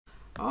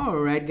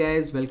Alright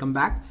guys, welcome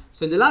back.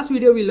 So in the last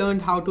video we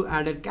learned how to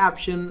add a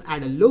caption,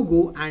 add a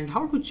logo and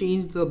how to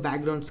change the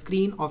background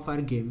screen of our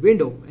game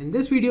window. In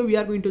this video we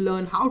are going to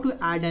learn how to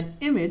add an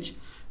image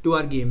to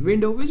our game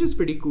window, which is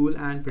pretty cool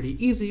and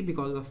pretty easy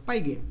because of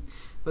Pygame.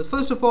 But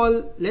first of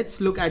all,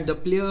 let's look at the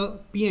player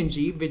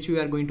PNG which we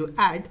are going to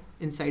add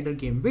inside our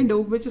game window,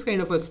 which is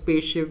kind of a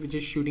spaceship which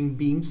is shooting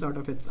beams out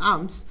of its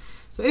arms.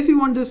 So if you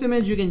want this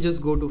image, you can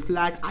just go to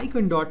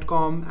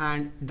flaticon.com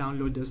and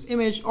download this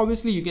image.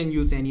 Obviously you can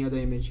use any other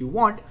image you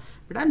want,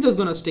 but I'm just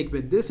gonna stick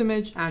with this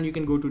image, and you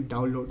can go to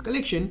download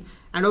collection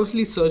and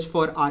obviously search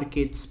for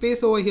arcade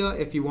space over here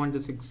if you want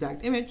this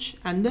exact image,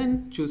 and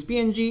then choose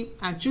PNG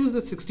and choose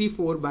the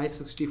 64 by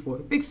 64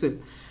 pixel.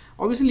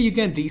 Obviously you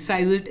can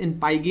resize it in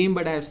Pygame,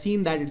 but I have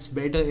seen that it's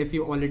better if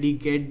you already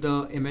get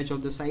the image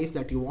of the size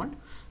that you want.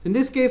 In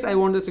this case, I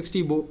want the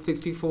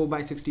 64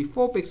 by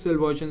 64 pixel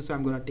version, so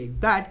I'm going to take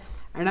that,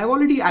 and I've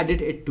already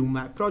added it to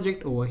my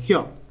project over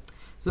here.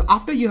 So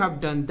after you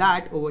have done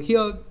that over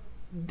here,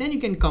 then you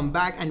can come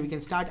back and we can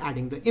start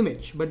adding the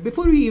image. But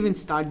before we even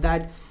start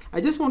that,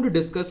 I just want to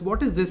discuss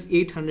what is this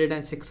 800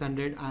 and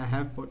 600 I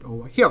have put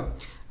over here.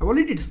 I've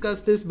already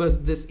discussed this,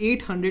 but this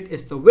 800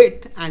 is the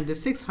width and the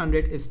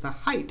 600 is the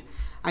height.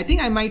 I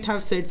think I might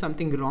have said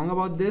something wrong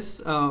about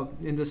this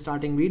in the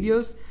starting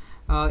videos.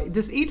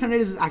 This 800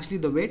 is actually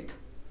the width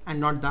and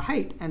not the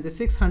height, and the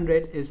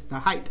 600 is the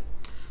height.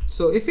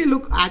 So if you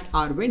look at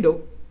our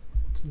window,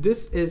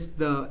 this is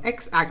the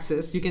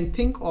x-axis. You can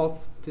think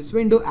of this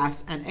window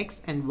as an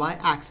x and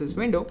y-axis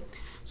window.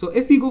 So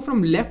if we go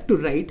from left to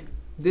right,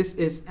 this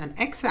is an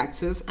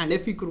x-axis, and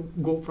if we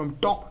go from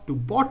top to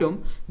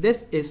bottom,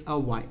 this is a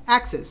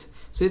y-axis.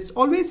 So it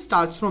always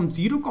starts from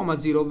 0,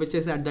 0, which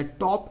is at the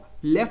top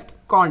left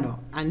corner,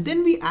 and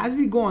then as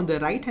we go on the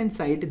right hand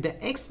side,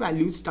 the x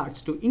value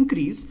starts to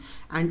increase,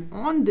 and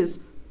on this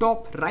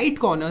top right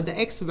corner the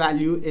x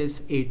value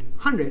is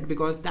 800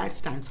 because that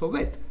stands for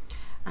width.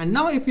 And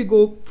now if we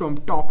go from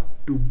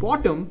top to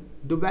bottom,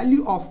 the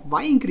value of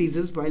y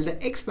increases while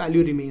the x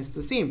value remains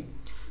the same.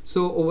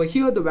 So over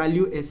here the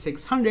value is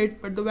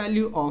 600, but the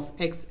value of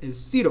x is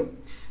 0.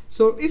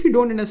 So if you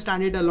don't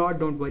understand it a lot,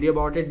 don't worry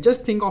about it.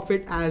 Just think of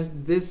it as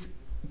this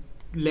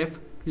left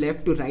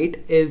to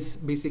right is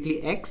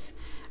basically x,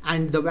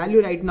 and the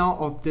value right now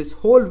of this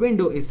whole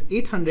window is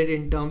 800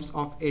 in terms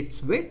of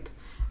its width,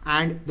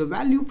 and the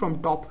value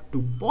from top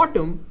to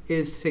bottom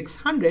is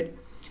 600,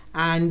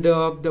 and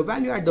the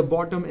value at the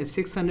bottom is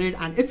 600,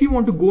 and if you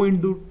want to go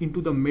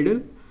into the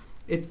middle,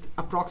 it's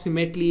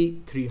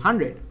approximately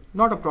 300.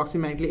 Not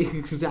approximately,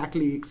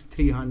 exactly it's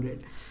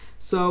 300.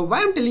 So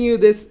why I'm telling you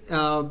this,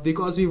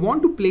 because we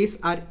want to place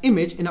our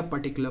image in a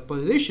particular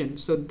position.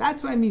 So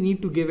that's why we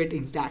need to give it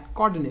exact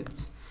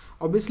coordinates.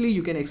 Obviously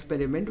you can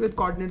experiment with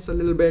coordinates a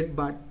little bit,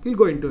 but we'll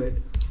go into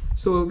it.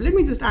 So let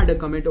me just add a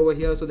comment over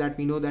here so that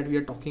we know that we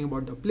are talking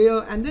about the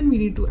player, and then we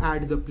need to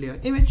add the player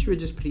image,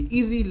 which is pretty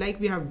easy, like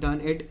we have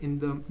done it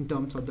in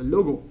terms of the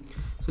logo.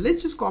 So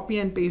let's just copy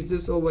and paste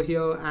this over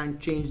here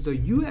and change the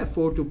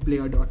UFO to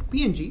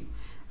player.png.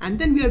 And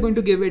then we are going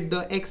to give it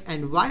the x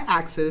and y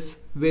axis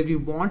where we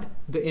want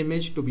the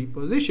image to be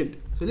positioned.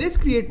 So let's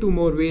create two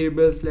more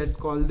variables. Let's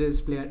call this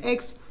player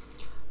x,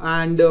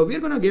 and we are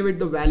going to give it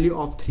the value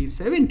of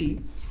 370.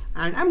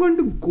 And I'm going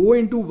to go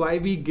into why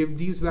we give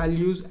these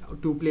values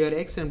to player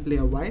x and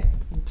player y.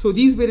 So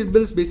these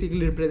variables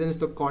basically represents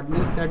the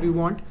coordinates that we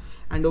want,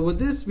 and over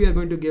this we are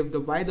going to give the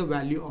y the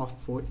value of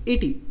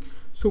 480.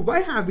 So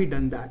why have we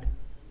done that?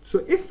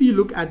 So if we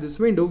look at this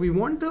window, we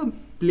want the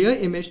player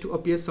image to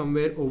appear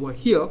somewhere over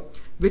here,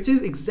 which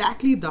is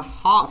exactly the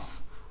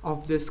half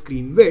of the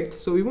screen width.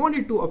 So we want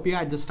it to appear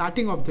at the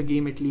starting of the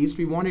game, at least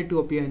we want it to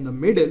appear in the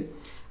middle,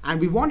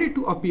 and we want it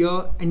to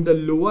appear in the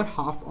lower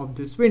half of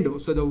this window.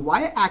 So the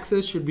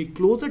y-axis should be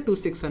closer to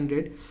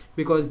 600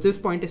 because this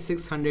point is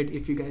 600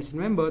 if you guys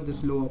remember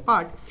this lower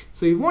part.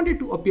 So we want it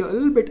to appear a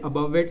little bit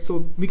above it,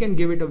 so we can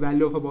give it a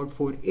value of about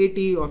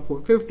 480 or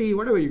 450,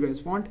 whatever you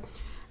guys want.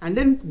 And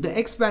then the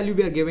x value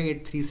we are giving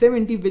it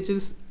 370, which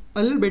is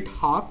a little bit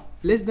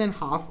less than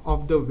half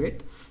of the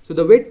width. So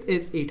the width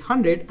is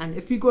 800, and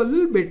if we go a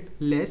little bit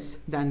less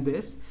than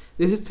this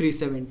is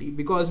 370,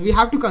 because we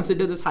have to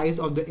consider the size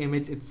of the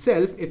image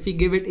itself. If we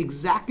give it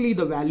exactly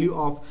the value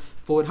of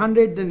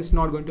 400, then it's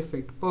not going to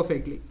fit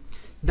perfectly.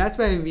 That's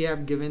why we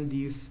have given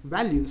these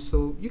values.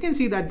 So you can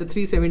see that the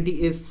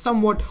 370 is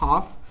somewhat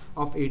half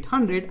of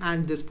 800,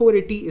 and this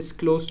 480 is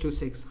close to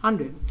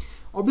 600.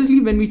 Obviously,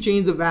 when we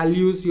change the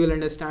values, you'll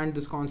understand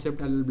this concept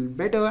a little bit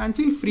better, and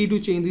feel free to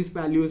change these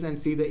values and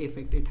see the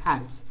effect it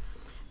has.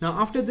 Now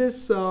after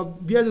this,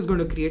 we are just going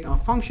to create a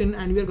function,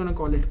 and we are going to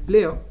call it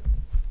player.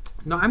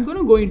 Now I'm going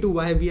to go into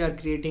why we are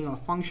creating a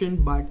function,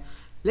 but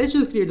let's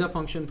just create the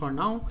function for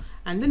now,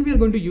 and then we are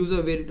going to use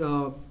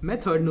a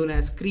method known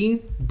as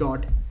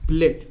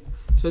screen.blit.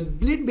 So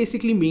blit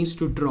basically means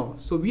to draw.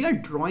 So we are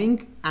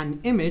drawing an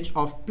image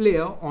of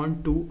player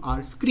onto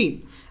our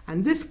screen,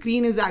 and this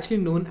screen is actually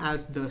known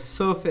as the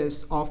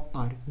surface of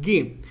our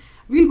game.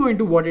 We'll go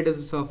into what it is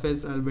a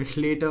surface a little bit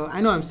later.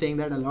 I know I'm saying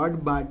that a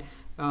lot, but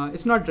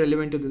It's not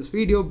relevant to this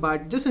video,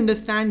 but just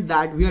understand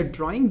that we are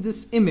drawing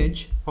this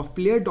image of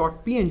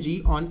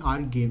player.png on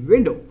our game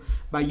window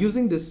by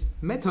using this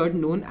method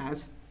known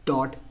as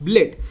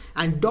 .blit.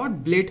 And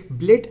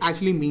 .blit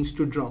actually means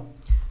to draw.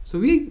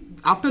 So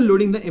after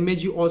loading the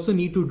image, you also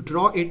need to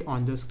draw it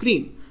on the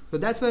screen. So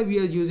that's why we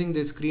are using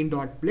this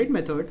screen.blit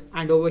method,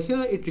 and over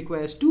here it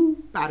requires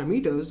two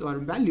parameters or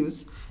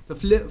values. The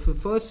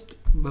first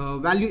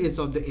value is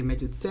of the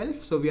image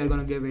itself, so we are going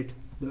to give it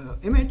the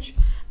image,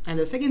 and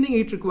the second thing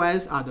it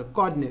requires are the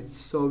coordinates.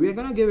 So we are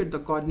going to give it the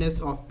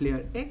coordinates of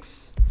player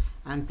X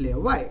and player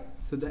Y,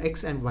 so the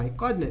X and Y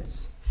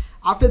coordinates.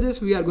 After this,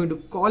 we are going to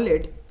call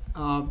it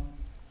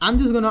I'm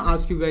just going to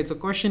ask you guys a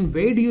question.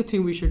 Where do you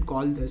think we should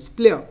call this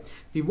player?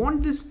 We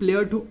want this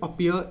player to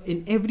appear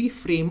in every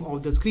frame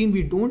of the screen.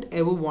 We don't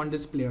ever want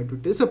this player to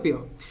disappear.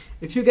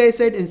 If you guys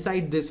said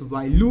inside this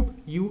while loop,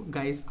 you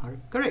guys are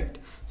correct.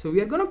 So we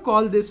are going to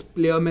call this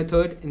player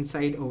method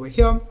inside over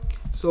here.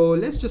 So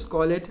let's just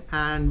call it,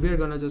 and we're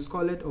going to just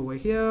call it over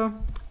here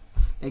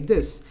like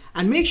this.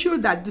 And make sure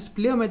that this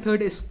player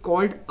method is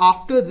called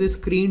after this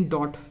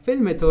screen.fill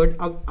method.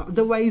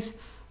 Otherwise,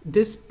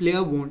 this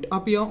player won't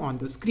appear on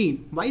the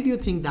screen. Why do you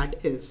think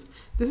that is?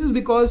 This is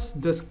because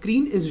the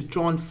screen is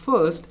drawn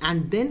first,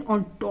 and then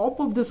on top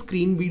of the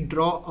screen we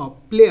draw a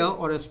player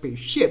or a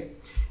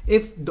spaceship.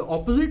 If the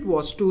opposite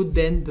was true,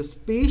 then the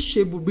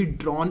spaceship would be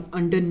drawn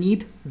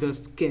underneath the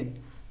screen,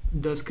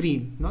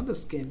 not the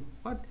skin,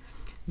 but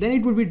then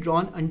it would be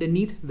drawn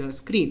underneath the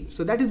screen.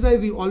 So that is why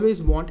we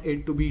always want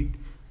it to be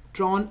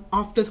drawn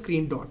after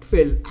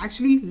screen.fill.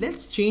 Actually,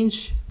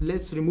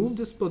 let's remove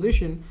this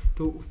position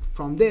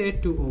from there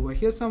to over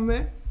here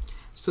somewhere,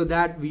 so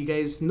that we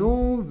guys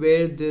know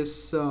where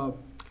this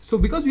so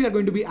because we are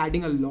going to be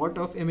adding a lot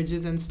of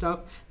images and stuff,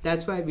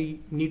 that's why we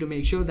need to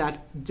make sure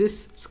that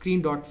this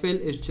screen.fill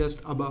is just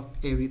above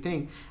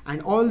everything,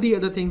 and all the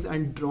other things are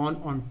drawn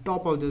on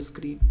top of the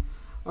screen.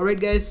 Alright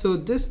guys, so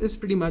this is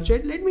pretty much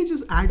it. Let me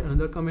just add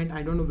another comment.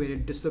 I don't know where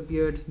it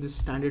disappeared. This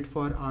standard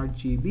for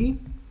RGB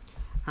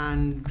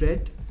and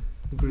red,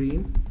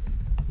 green,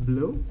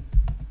 blue,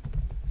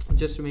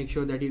 just to make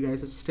sure that you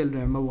guys still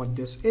remember what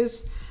this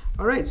is.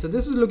 Alright, so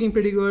this is looking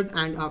pretty good,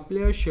 and our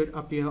player should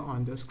appear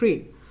on the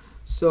screen.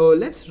 So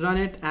let's run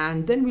it,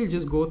 and then we'll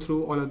just go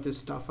through all of this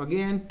stuff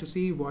again to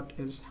see what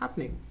is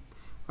happening.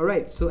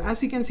 Alright, so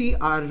as you can see,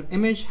 our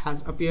image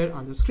has appeared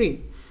on the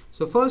screen.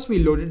 So first we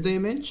loaded the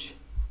image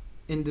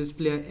in this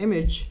player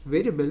image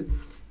variable.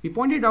 We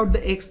pointed out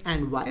the X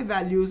and Y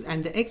values,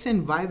 and the X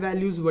and Y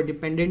values were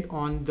dependent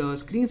on the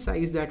screen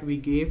size that we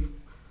gave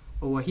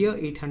over here,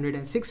 800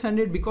 and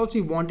 600, because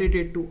we wanted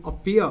it to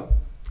appear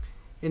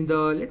in the,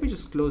 let me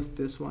just close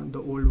this one, the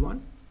old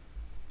one.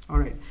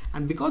 Alright,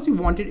 and because we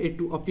wanted it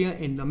to appear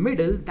in the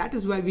middle, that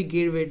is why we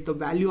gave it the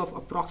value of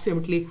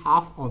approximately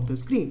half of the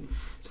screen.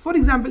 So for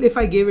example, if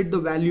I gave it the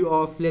value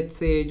of, let's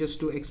say, just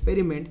to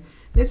experiment,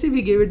 let's say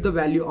we gave it the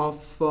value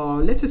of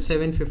let's say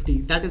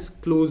 750, that is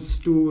close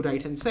to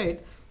right hand side,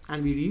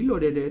 and we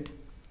reloaded it,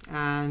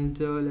 and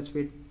let's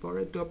wait for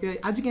it to appear.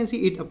 As you can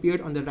see, it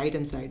appeared on the right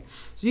hand side.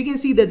 So you can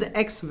see that the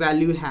X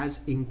value has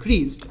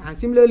increased, and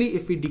similarly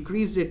if we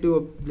decreased it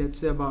to let's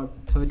say about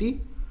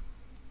 30,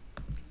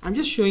 I'm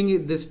just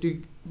showing this to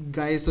you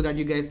guys so that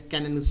you guys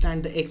can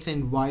understand the X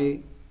and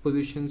Y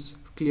positions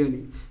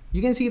clearly.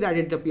 You can see that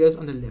it appears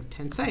on the left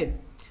hand side.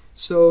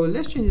 So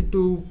let's change it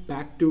to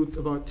back to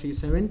about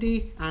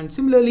 370, and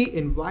similarly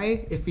in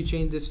Y, if we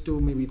change this to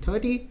maybe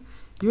 30,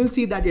 you will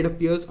see that it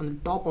appears on the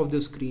top of the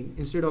screen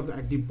instead of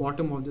at the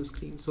bottom of the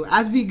screen. So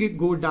as we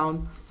go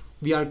down,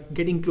 we are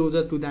getting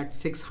closer to that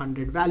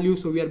 600 value.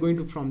 So we are going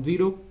to from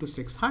 0 to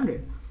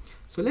 600.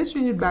 So let's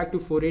change it back to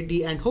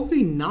 480, and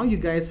hopefully now you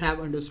guys have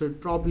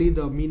understood properly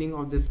the meaning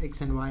of this X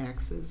and Y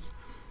axis.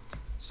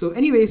 So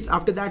anyways,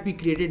 after that we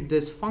created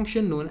this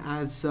function known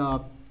as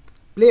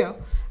player,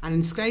 and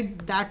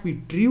inside that we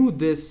drew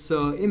this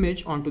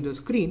image onto the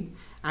screen,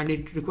 and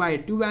it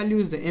required two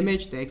values, the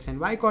image, the X and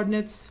Y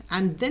coordinates.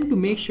 And then to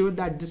make sure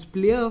that this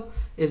player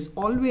is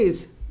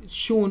always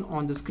shown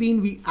on the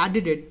screen, we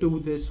added it to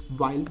this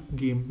while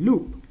game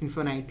loop,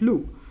 infinite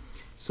loop.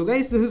 So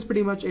guys, this is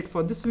pretty much it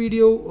for this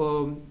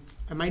video.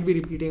 I might be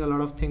repeating a lot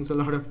of things a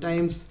lot of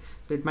times,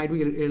 so it might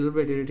be a little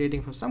bit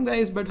irritating for some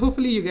guys, but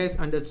hopefully you guys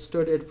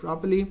understood it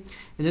properly.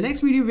 In the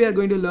next video, we are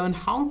going to learn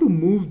how to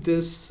move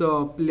this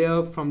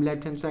player from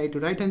left hand side to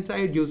right hand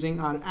side using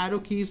our arrow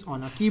keys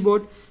on our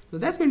keyboard. So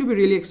that's going to be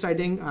really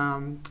exciting.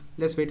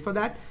 Let's wait for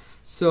that.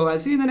 So I'll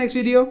see you in the next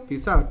video.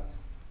 Peace out.